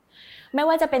ไม่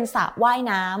ว่าจะเป็นสระว่าย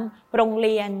น้ำโรงเ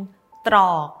รียนตร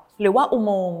อกหรือว่าอุโ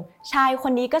มงค์ชายค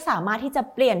นนี้ก็สามารถที่จะ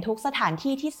เปลี่ยนทุกสถาน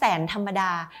ที่ที่แสนธรรมด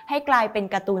าให้กลายเป็น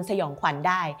การ์ตูนสยองขวัญไ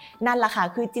ด้นั่นแหละค่ะ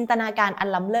คือจินตนาการอัน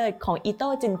ล้ำเลิศของอิโต้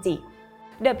จุนจิ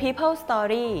The People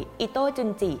Story อิโต้จุน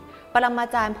จิปรมา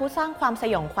จารย์ผู้สร้างความส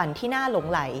ยองขวัญที่น่าหลง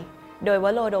ไหลโดยว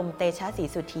โรดมเตชะศรี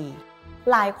สุธี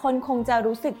หลายคนคงจะ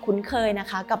รู้สึกคุ้นเคยนะ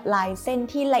คะกับลายเส้น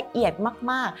ที่ละเอียด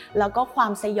มากๆแล้วก็ควา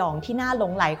มสยองที่น่าหล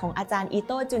งไหลของอาจารย์อิโ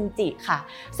ต้จุนจิค่ะ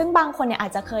ซึ่งบางคนเนี่ยอา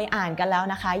จจะเคยอ่านกันแล้ว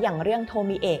นะคะอย่างเรื่องโท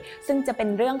มิเอะซึ่งจะเป็น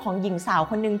เรื่องของหญิงสาว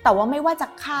คนนึงแต่ว่าไม่ว่าจะ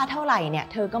ฆ่าเท่าไหร่เนี่ย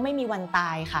เธอก็ไม่มีวันต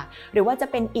ายค่ะหรือว่าจะ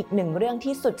เป็นอีกหนึ่งเรื่อง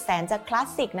ที่สุดแสนจะคลาส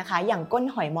สิกนะคะอย่างก้น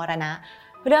หอยมรณะ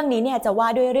เรื่องนี้เนี่ยจะว่า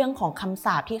ด้วยเรื่องของคำส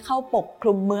าปที่เข้าปกค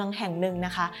ลุมเมืองแห่งหนึ่งน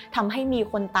ะคะทำให้มี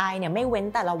คนตายเนี่ยไม่เว้น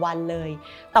แต่ละวันเลย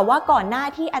แต่ว่าก่อนหน้า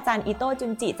ที่อาจารย์อิโต้จุ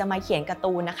นจิจะมาเขียนการ์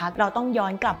ตูนนะคะเราต้องย้อ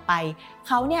นกลับไปเ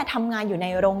ขาเนี่ยทำงานอยู่ใน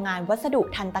โรงงานวัสดุ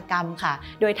ทันตกรรมค่ะ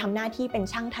โดยทำหน้าที่เป็น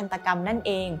ช่างทันตกรรมนั่นเ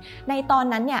องในตอน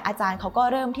นั้นเนี่ยอาจารย์เขาก็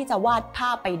เริ่มที่จะวาดภ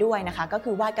าพไปด้วยนะคะก็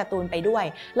คือวาดการ์ตูนไปด้วย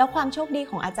แล้วความโชคดี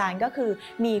ของอาจารย์ก็คือ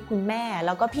มีคุณแม่แ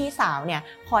ล้วก็พี่สาวเนี่ย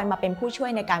คอยมาเป็นผู้ช่วย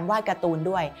ในการวาดการ์ตูน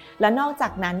ด้วยและนอกจา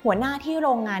กนั้นหัวหน้าที่โร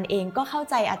งงานเองก็เข้า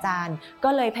ใจอาจารย์ก็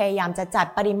เลยพยายามจะจัด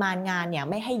ปริมาณงานเนี่ย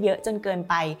ไม่ให้เยอะจนเกิน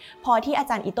ไปพอที่อา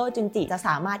จารย์อิโต้จุนจิจะส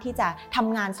ามารถที่จะท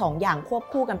ำงาน2 อย่างควบ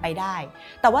คู่กันไปได้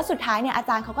แต่ว่าสุดท้ายเนี่ยอา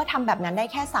จารย์เขาก็ทำแบบนั้นได้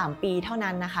แค่3 ปีเท่า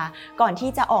นั้นนะคะก่อนที่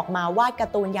จะออกมาวาดกา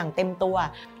ร์ตูนอย่างเต็มตัว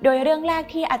โดยเรื่องแรก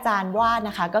ที่อาจารย์วาด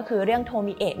นะคะก็คือเรื่องโท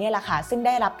มิเอะเนี่ยแหละค่ะซึ่งไ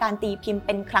ด้รับการตีพิมพ์เ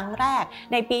ป็นครั้งแรก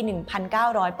ในปี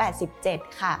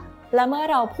 1987 ค่ะและเมื่อ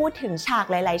เราพูดถึงฉาก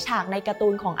หลายๆฉากในการ์ตู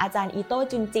นของอาจารย์อิโต้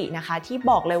จุนจินะคะที่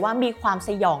บอกเลยว่ามีความส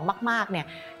ยองมากๆเนี่ย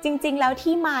จริงๆแล้ว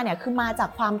ที่มาเนี่ยคือมาจาก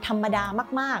ความธรรมดา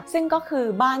มากๆซึ่งก็คือ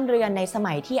บ้านเรือนในส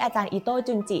มัยที่อาจารย์อิโต้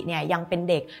จุนจิเนี่ยยังเป็น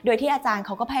เด็กโดยที่อาจารย์เข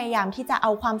าก็พยายามที่จะเอ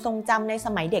าความทรงจำในส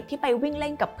มัยเด็กที่ไปวิ่งเล่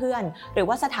นกับเพื่อนหรือ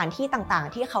ว่าสถานที่ต่าง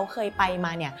ๆที่เขาเคยไปม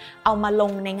าเนี่ยเอามาล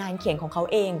งในงานเขียนของเขา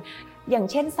เองอย่าง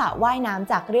เช่นสระว่ายน้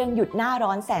ำจากเรื่องหยุดหน้าร้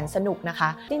อนแสนสนุกนะคะ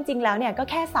จริงๆแล้วเนี่ยก็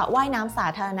แค่สระว่ายน้ำสา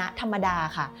ธารณะธรรมดา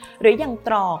ค่ะหรืออย่างต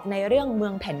รอกในเรื่องเมื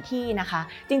องแผนที่นะคะ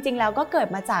จริงๆแล้วก็เกิด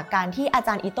มาจากการที่อาจ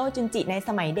ารย์อิโต้จุนจิในส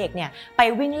มัยเด็กเนี่ยไป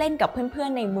วิ่งเล่นกับเพื่อ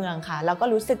นๆในเมืองค่ะแล้วก็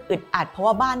รู้สึกอึดอัดเพราะ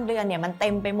ว่าบ้านเรือนเนี่ยมันเต็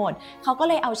มไปหมดเขาก็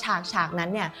เลยเอาฉากนั้น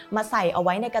เนี่ยมาใส่เอาไ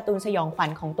ว้ในการ์ตูนสยองขวัญ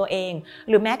ของตัวเอง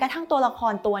หรือแม้กระทั่งตัวละค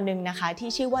รตัวหนึ่งนะคะที่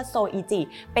ชื่อว่าโซอิจิ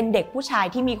เป็นเด็กผู้ชาย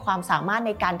ที่มีความสามารถใ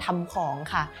นการทำของ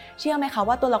ค่ะเชื่อไหมคะ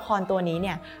ว่าตัวละครตัวนี้เ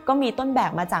นี่ยก็มีต้นแบ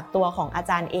บมาจากตัวของอา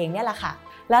จารย์เองเนี่ยแหละค่ะ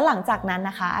และหลังจากนั้น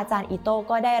นะคะอาจารย์อิโต้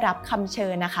ก็ได้รับคำเชิ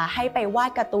ญนะคะให้ไปวาด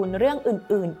การ์ตูนเรื่อง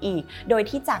อื่นๆอีกโดย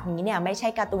ที่จากนี้เนี่ยไม่ใช่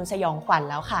การ์ตูนสยองขวัญ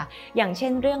แล้วค่ะอย่างเช่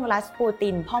นเรื่องรัสปูติ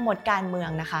นพ่อมดการเมือง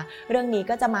นะคะเรื่องนี้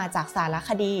ก็จะมาจากสารค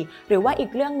ดีหรือว่าอี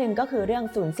กเรื่องนึงก็คือเรื่อง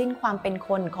สูญสิ้นความเป็นค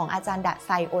นของอาจารย์ดะไซ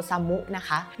โอซามุนะค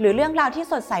ะหรือเรื่องราวที่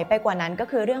สดใสไปกว่านั้นก็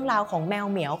คือเรื่องราวของแมว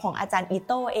เหมียวของอาจารย์อิโ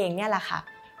ต้เองเนี่ยแหละค่ะ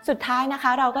สุดท้ายนะค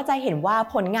ะเราก็จะเห็นว่า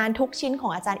ผลงานทุกชิ้นขอ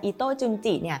งอาจารย์อิโต้จุน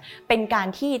จิเนี่ยเป็นการ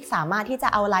ที่สามารถที่จะ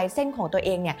เอาลายเส้นของตัวเอ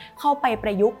งเนี่ยเข้าไปป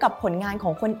ระยุกต์กับผลงานข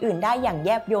องคนอื่นได้อย่างแย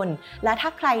บยลและถ้า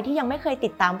ใครที่ยังไม่เคยติ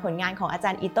ดตามผลงานของอาจา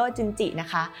รย์อิโต้จุนจินะ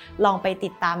คะลองไปติ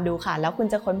ดตามดูค่ะแล้วคุณ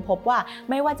จะค้นพบว่า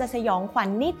ไม่ว่าจะสยองขวัญ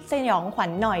นิดสยองขวัญ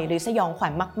หน่อยหรือสยองขวั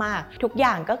ญมากๆทุกอ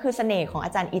ย่างก็คือเสน่ห์ของอ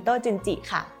าจารย์อิโต้จุนจิ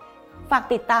ค่ะฝาก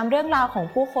ติดตามเรื่องราวของ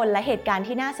ผู้คนและเหตุการณ์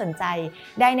ที่น่าสนใจ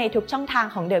ได้ในทุกช่องทาง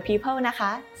ของ The People นะค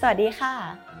ะสวัสดีค่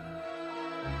ะ